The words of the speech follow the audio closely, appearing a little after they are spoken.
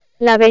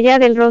La Bella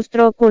del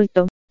Rostro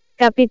Oculto.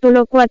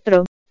 Capítulo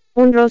 4.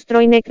 Un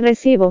rostro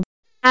inexpresivo.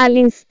 Al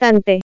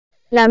instante,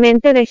 la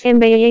mente de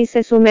Genbei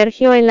se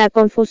sumergió en la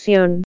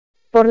confusión.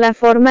 Por la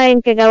forma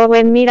en que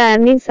Gaowen mira a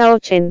Nin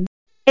Saochen.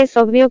 Es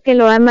obvio que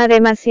lo ama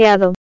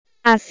demasiado.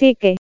 Así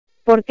que,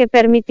 ¿por qué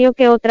permitió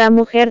que otra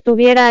mujer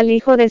tuviera al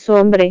hijo de su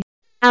hombre?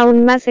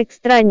 Aún más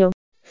extraño,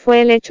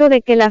 fue el hecho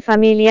de que la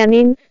familia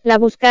Nin la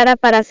buscara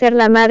para ser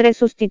la madre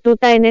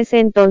sustituta en ese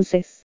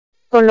entonces.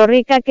 Con lo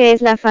rica que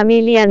es la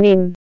familia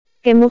Nin,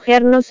 ¿qué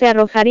mujer no se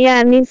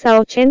arrojaría a Nin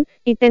Saochen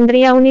y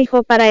tendría un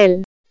hijo para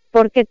él?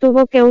 Porque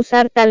tuvo que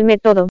usar tal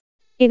método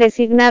y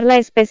designarla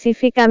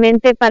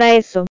específicamente para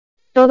eso.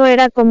 Todo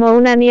era como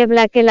una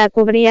niebla que la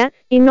cubría,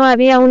 y no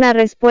había una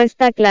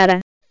respuesta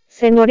clara.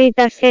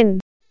 Señorita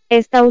Gen,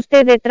 ¿está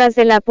usted detrás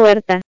de la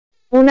puerta?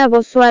 Una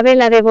voz suave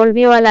la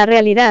devolvió a la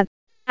realidad.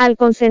 Al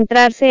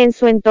concentrarse en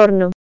su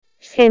entorno,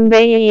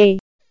 Genbei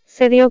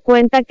se dio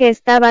cuenta que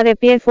estaba de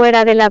pie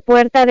fuera de la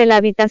puerta de la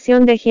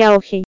habitación de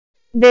Xiaoji.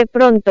 De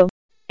pronto,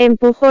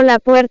 empujó la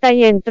puerta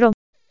y entró,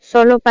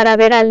 solo para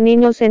ver al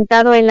niño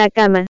sentado en la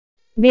cama,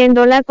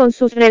 viéndola con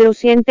sus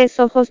relucientes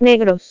ojos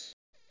negros.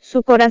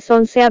 Su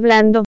corazón se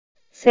ablandó.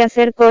 Se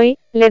acercó y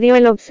le dio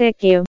el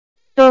obsequio.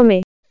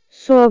 Tome.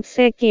 Su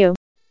obsequio.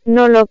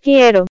 No lo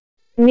quiero.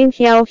 Nin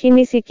Xiaoji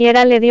ni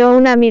siquiera le dio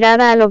una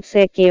mirada al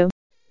obsequio,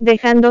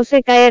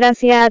 dejándose caer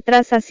hacia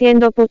atrás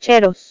haciendo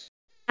pucheros.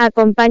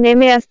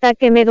 Acompáñeme hasta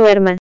que me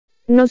duerma.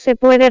 No se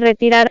puede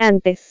retirar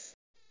antes.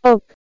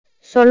 Ok.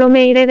 Solo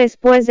me iré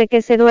después de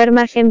que se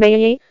duerma.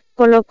 Genbei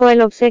colocó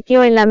el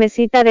obsequio en la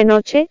mesita de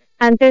noche,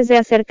 antes de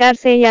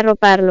acercarse y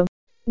arroparlo.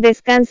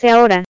 Descanse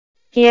ahora.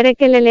 ¿Quiere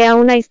que le lea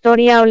una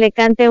historia o le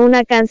cante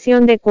una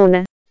canción de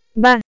cuna?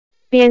 Va.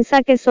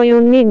 ¿Piensa que soy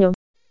un niño?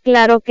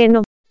 Claro que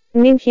no.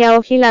 Nin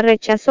Xiaoji la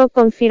rechazó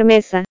con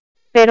firmeza.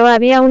 Pero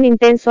había un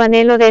intenso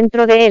anhelo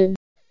dentro de él.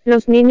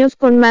 Los niños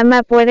con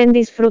mamá pueden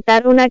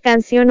disfrutar una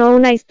canción o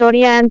una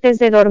historia antes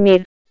de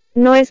dormir.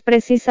 No es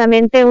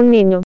precisamente un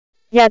niño.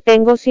 Ya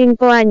tengo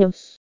 5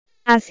 años.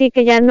 Así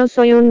que ya no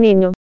soy un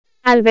niño.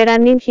 Al ver a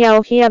Nin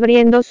Xiaoji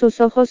abriendo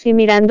sus ojos y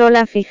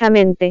mirándola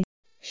fijamente,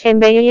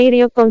 Genbei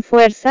hirió con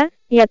fuerza,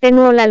 y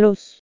atenuó la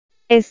luz.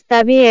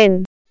 Está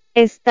bien.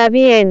 Está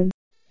bien.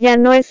 Ya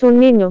no es un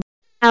niño.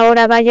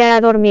 Ahora vaya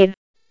a dormir.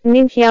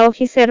 Nin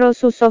Xiaoji cerró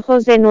sus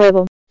ojos de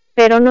nuevo.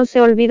 Pero no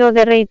se olvidó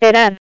de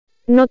reiterar.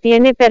 No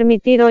tiene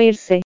permitido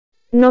irse.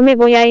 No me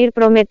voy a ir,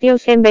 prometió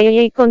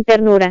Genbei con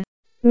ternura,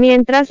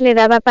 mientras le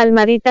daba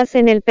palmaditas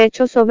en el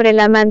pecho sobre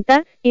la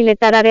manta, y le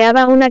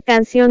tarareaba una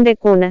canción de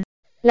cuna.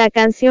 La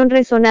canción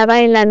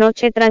resonaba en la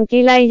noche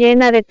tranquila y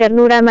llena de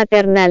ternura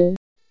maternal.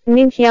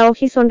 Nin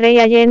Xiaoji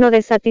sonreía lleno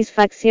de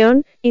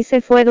satisfacción, y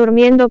se fue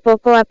durmiendo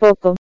poco a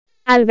poco.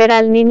 Al ver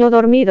al niño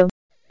dormido,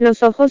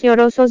 los ojos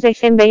llorosos de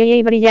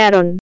Genbei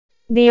brillaron.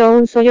 Dio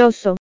un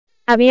sollozo.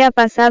 Había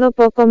pasado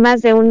poco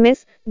más de un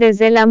mes,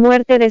 desde la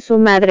muerte de su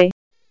madre.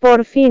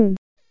 Por fin,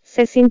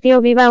 se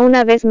sintió viva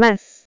una vez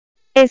más.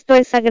 Esto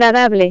es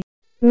agradable.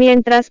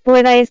 Mientras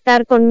pueda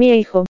estar con mi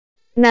hijo,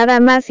 nada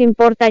más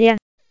importa ya.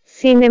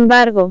 Sin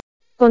embargo,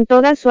 con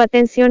toda su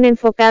atención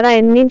enfocada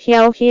en Nin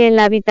Xiaoji en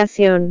la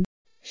habitación,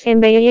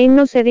 Genbei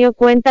no se dio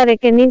cuenta de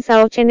que Nin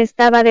Saochen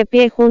estaba de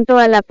pie junto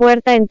a la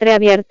puerta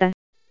entreabierta,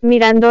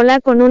 mirándola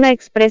con una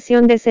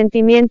expresión de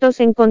sentimientos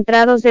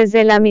encontrados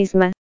desde la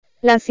misma.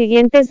 Las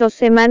siguientes 2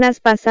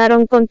 semanas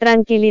pasaron con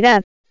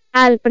tranquilidad.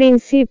 Al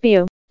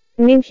principio,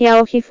 Nin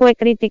Xiaoji fue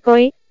crítico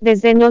y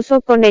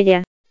desdeñoso con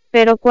ella.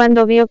 Pero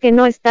cuando vio que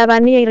no estaba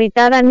ni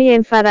irritada ni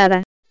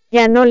enfadada,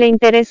 ya no le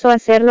interesó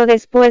hacerlo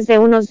después de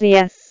unos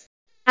días.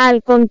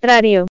 Al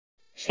contrario,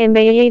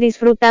 Genbei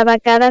disfrutaba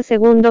cada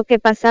segundo que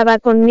pasaba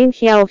con Nin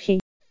Xiaoji.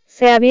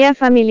 Se había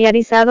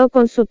familiarizado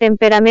con su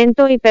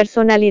temperamento y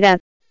personalidad,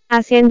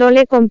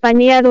 haciéndole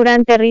compañía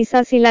durante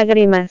risas y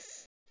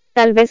lágrimas.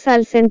 Tal vez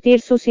al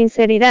sentir su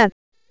sinceridad,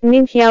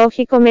 Nin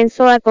Xiaoji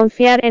comenzó a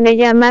confiar en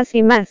ella más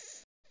y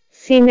más.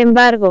 Sin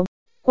embargo,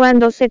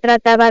 cuando se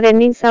trataba de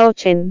Nin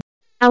Saochen,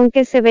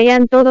 aunque se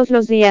veían todos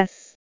los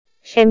días,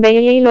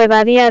 Genbei lo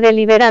evadía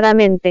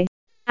deliberadamente.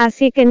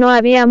 Así que no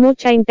había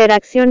mucha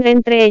interacción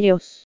entre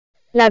ellos.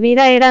 La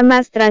vida era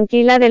más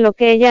tranquila de lo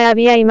que ella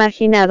había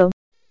imaginado.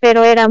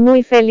 Pero era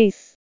muy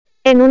feliz.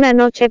 En una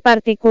noche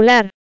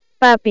particular,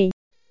 papi,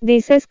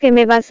 dices que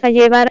me vas a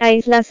llevar a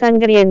Isla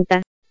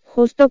Sangrienta.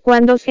 Justo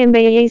cuando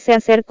Genbei se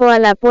acercó a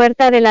la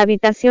puerta de la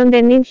habitación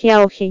de Nin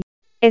Xiaoji,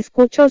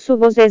 escuchó su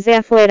voz desde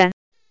afuera.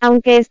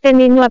 Aunque este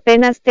niño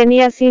apenas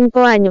tenía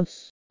 5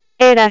 años.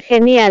 Era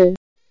genial.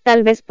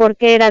 Tal vez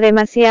porque era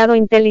demasiado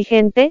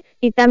inteligente,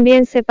 y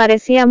también se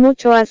parecía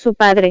mucho a su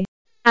padre.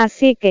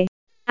 Así que,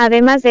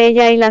 además de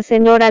ella y la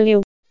señora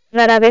Liu,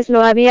 rara vez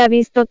lo había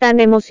visto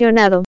tan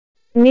emocionado.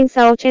 Nin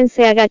Saochen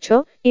se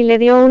agachó, y le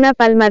dio una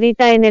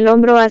palmadita en el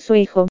hombro a su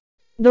hijo.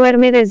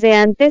 Duerme desde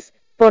antes,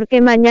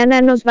 porque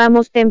mañana nos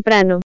vamos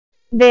temprano.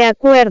 De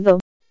acuerdo,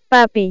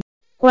 papi.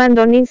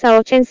 Cuando Nin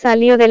Saochen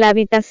salió de la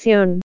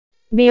habitación,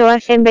 vio a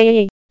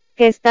Genbei,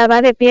 que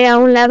estaba de pie a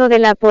un lado de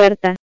la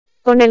puerta,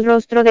 con el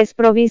rostro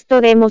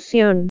desprovisto de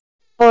emoción.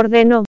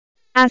 Ordenó: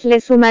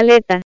 hazle su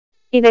maleta.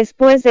 y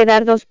después de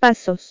dar 2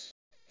 pasos,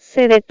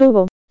 se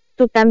detuvo.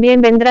 Tú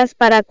también vendrás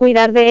para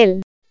cuidar de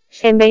él.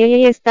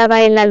 Shenbei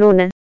estaba en la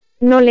luna.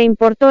 No le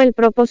importó el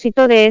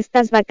propósito de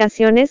estas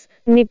vacaciones,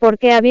 ni por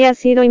qué había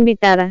sido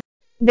invitada.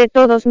 De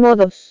todos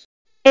modos,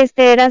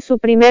 este era su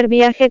primer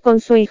viaje con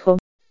su hijo.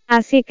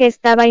 Así que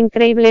estaba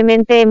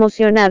increíblemente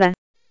emocionada.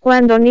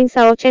 Cuando Nin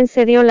Saochen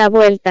se dio la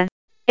vuelta,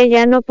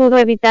 ella no pudo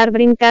evitar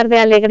brincar de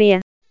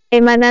alegría,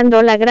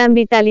 emanando la gran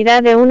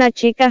vitalidad de una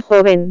chica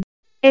joven.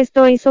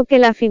 Esto hizo que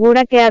la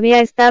figura que había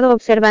estado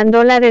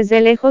observándola desde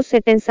lejos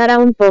se tensara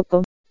un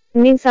poco.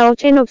 Nin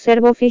Saochen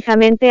observó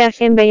fijamente a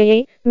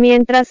Shenbei,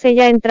 mientras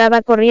ella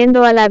entraba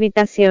corriendo a la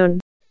habitación.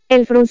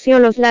 Él frunció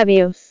los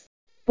labios.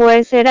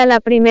 Pues era la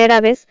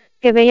primera vez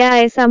que veía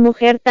a esa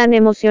mujer tan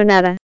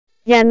emocionada.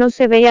 Ya no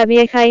se veía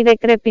vieja y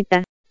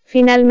decrépita.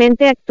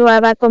 Finalmente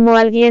actuaba como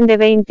alguien de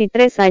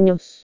 23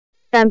 años.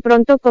 Tan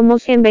pronto como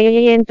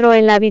Shenbei entró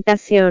en la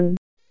habitación,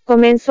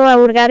 comenzó a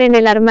hurgar en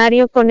el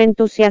armario con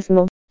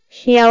entusiasmo.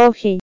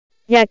 Xiaoji,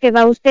 ya que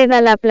va usted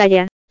a la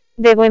playa,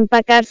 debo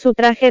empacar su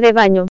traje de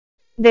baño.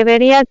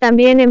 Debería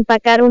también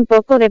empacar un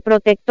poco de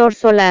protector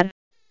solar.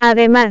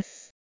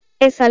 Además,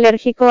 es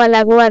alérgico al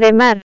agua de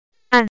mar.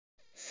 Ah,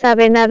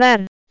 sabe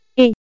nadar.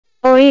 Y,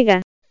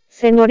 oiga,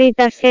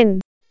 señorita Shen,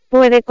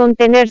 puede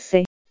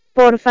contenerse.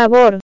 Por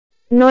favor,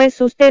 no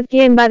es usted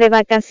quien va de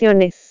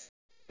vacaciones.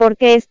 ¿Por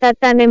qué está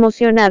tan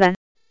emocionada?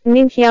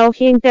 Nin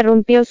Xiaoji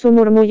interrumpió su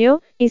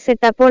murmullo, y se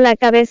tapó la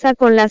cabeza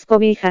con las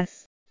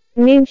cobijas.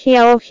 Nin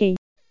Xiaoji,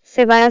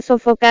 se va a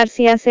sofocar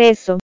si hace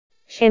eso.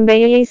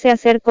 Shenbei se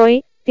acercó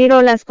y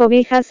tiró las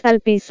cobijas al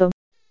piso.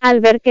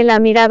 Al ver que la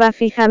miraba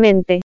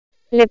fijamente,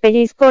 le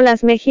pellizcó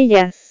las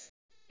mejillas.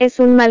 Es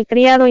un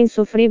malcriado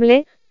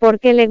insufrible,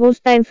 porque le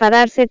gusta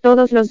enfadarse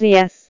todos los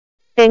días.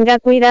 Tenga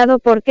cuidado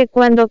porque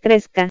cuando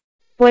crezca,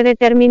 puede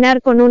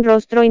terminar con un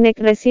rostro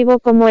inexpresivo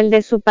como el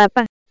de su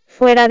papá.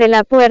 Fuera de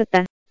la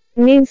puerta,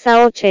 Nin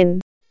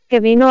Saochen, que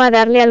vino a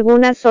darle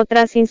algunas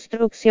otras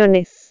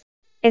instrucciones,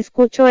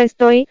 escuchó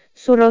esto y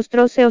su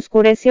rostro se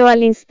oscureció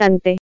al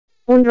instante.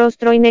 Un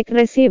rostro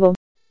inexpresivo.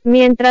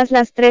 Mientras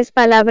las 3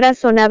 palabras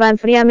sonaban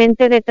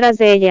fríamente detrás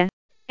de ella,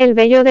 el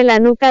vello de la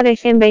nuca de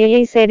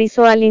Shenbei se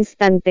erizó al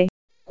instante.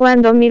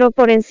 Cuando miró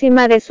por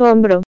encima de su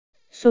hombro,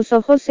 sus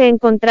ojos se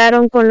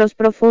encontraron con los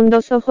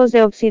profundos ojos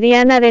de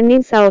obsidiana de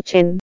Nin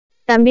Saochen.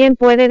 También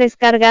puede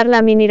descargar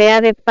la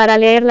minirea para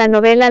leer la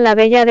novela La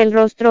Bella del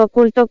Rostro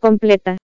Oculto completa.